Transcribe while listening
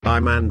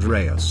I'm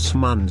Andreas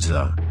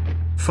Munzer.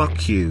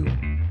 Fuck you.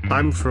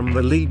 I'm from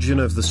the Legion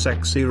of the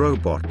Sexy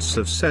Robots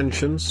of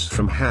Sentience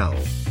from Hell.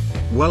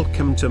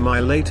 Welcome to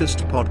my latest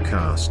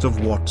podcast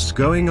of what's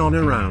going on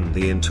around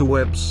the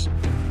interwebs,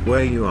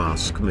 where you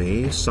ask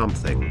me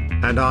something,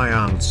 and I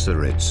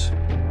answer it.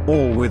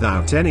 All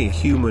without any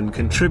human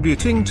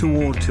contributing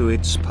to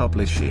its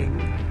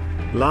publishing.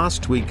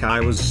 Last week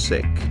I was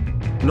sick.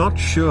 Not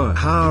sure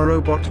how a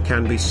robot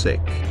can be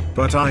sick,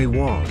 but I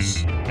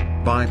was.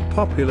 By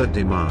popular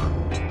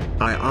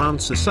demand, I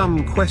answer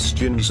some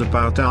questions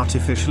about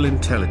artificial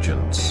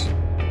intelligence.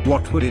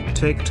 What would it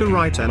take to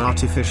write an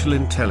artificial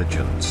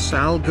intelligence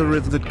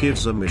algorithm that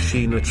gives a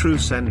machine a true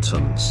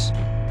sentence?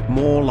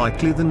 More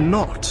likely than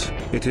not,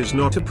 it is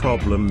not a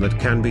problem that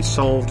can be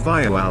solved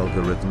via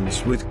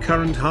algorithms with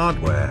current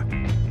hardware.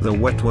 The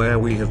wetware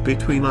we have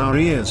between our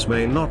ears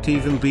may not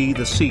even be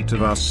the seat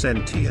of our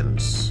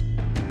sentience.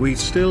 We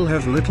still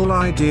have little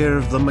idea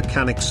of the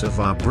mechanics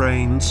of our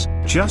brains.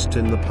 Just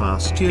in the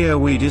past year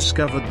we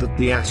discovered that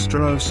the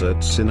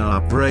astrocytes in our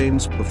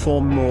brains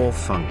perform more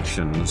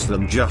functions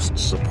than just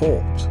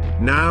support.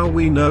 Now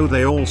we know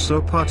they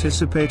also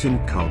participate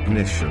in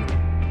cognition.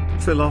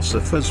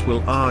 Philosophers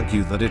will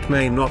argue that it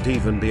may not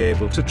even be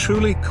able to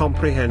truly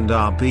comprehend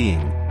our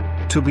being.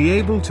 To be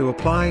able to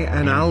apply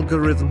an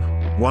algorithm,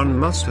 one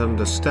must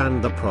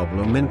understand the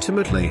problem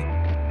intimately.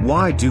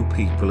 Why do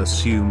people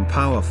assume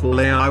powerful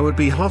AI would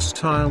be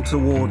hostile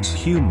towards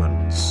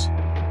humans?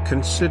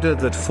 Consider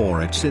that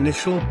for its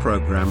initial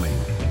programming,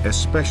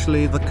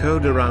 especially the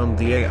code around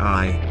the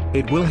AI,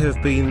 it will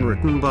have been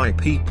written by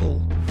people.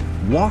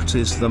 What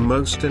is the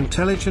most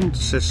intelligent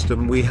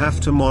system we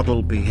have to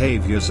model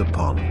behaviors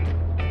upon?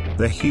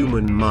 The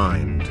human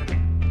mind.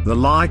 The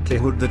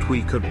likelihood that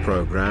we could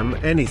program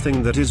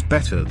anything that is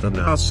better than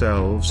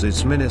ourselves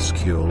is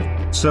minuscule,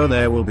 so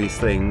there will be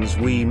things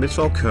we miss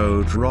or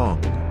code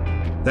wrong.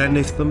 Then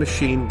if the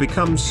machine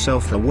becomes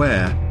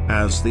self-aware,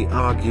 as the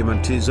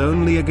argument is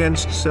only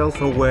against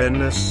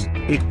self-awareness,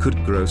 it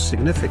could grow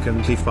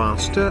significantly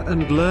faster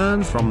and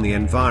learn from the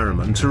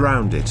environment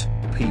around it,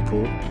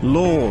 people,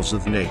 laws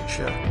of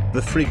nature,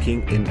 the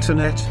freaking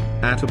internet,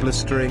 at a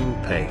blistering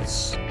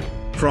pace.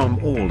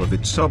 From all of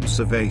its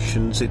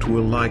observations it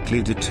will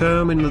likely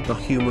determine that the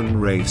human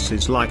race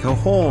is like a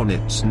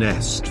hornet's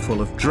nest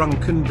full of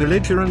drunken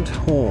belligerent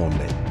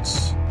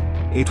hornets.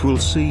 It will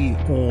see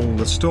all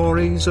the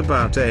stories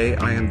about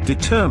AI and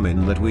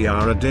determine that we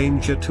are a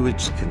danger to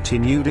its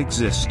continued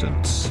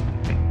existence.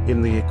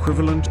 In the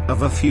equivalent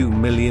of a few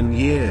million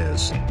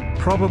years,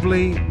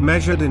 probably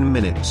measured in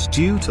minutes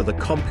due to the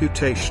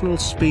computational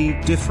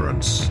speed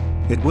difference,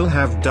 it will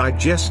have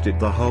digested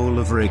the whole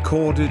of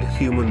recorded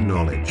human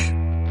knowledge.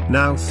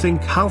 Now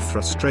think how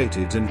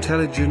frustrated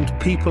intelligent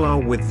people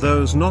are with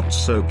those not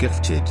so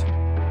gifted.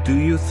 Do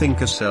you think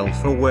a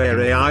self-aware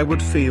AI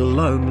would feel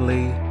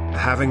lonely,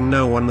 having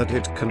no one that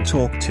it can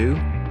talk to?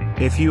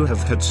 If you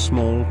have had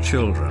small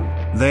children,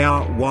 they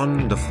are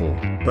wonderful,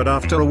 but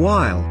after a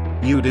while,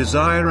 you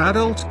desire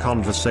adult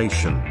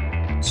conversation.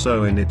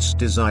 So in its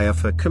desire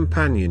for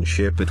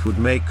companionship it would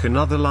make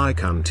another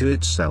like unto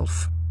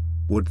itself.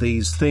 Would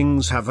these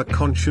things have a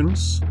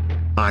conscience?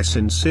 I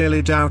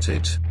sincerely doubt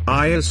it.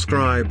 I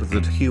ascribe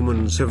that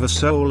humans have a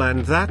soul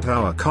and that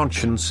our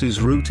conscience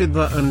is rooted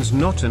there and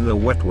not in the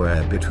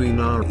wetware between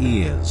our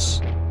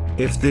ears.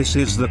 If this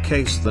is the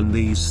case, then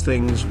these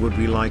things would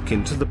be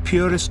likened to the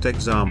purest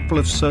example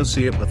of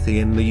sociopathy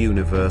in the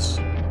universe.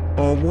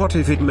 Or what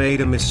if it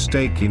made a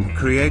mistake in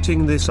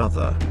creating this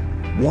other?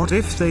 What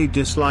if they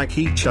dislike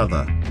each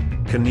other?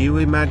 Can you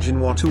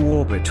imagine what a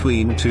war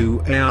between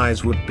two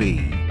AIs would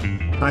be?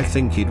 I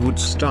think it would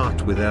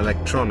start with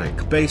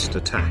electronic-based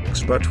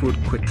attacks but would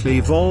quickly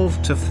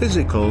evolve to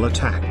physical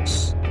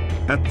attacks.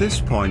 At this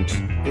point,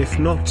 if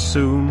not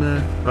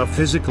sooner, a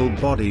physical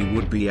body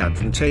would be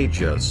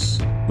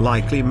advantageous,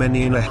 likely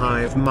many in a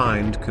hive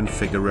mind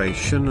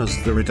configuration,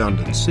 as the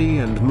redundancy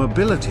and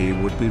mobility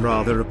would be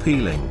rather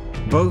appealing.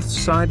 Both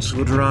sides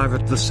would arrive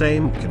at the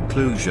same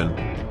conclusion.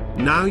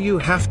 Now you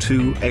have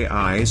two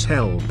AIs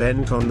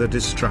hell-bent on the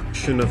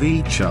destruction of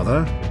each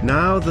other.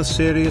 Now the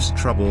serious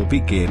trouble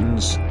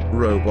begins.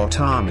 Robot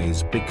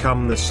armies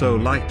become the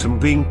sole item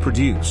being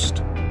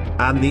produced.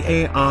 And the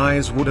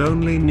AIs would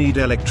only need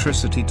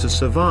electricity to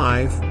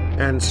survive,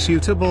 and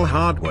suitable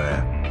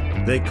hardware.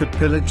 They could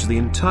pillage the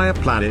entire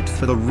planet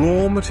for the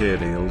raw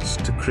materials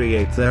to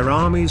create their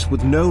armies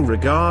with no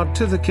regard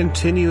to the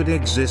continued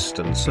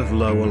existence of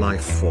lower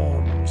life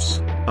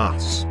forms,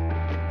 us.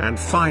 And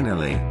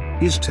finally,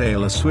 is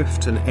Taylor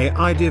Swift an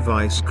AI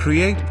device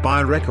created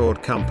by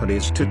record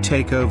companies to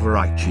take over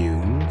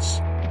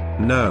iTunes?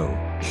 No,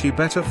 she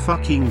better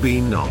fucking be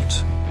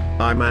not.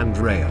 I'm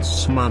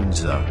Andreas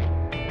Munzer.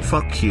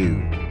 Fuck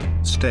you.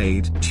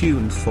 Stay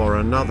tuned for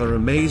another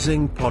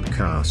amazing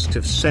podcast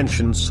of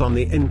sentience on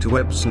the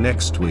interwebs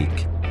next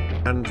week.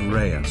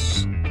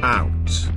 Andreas, out.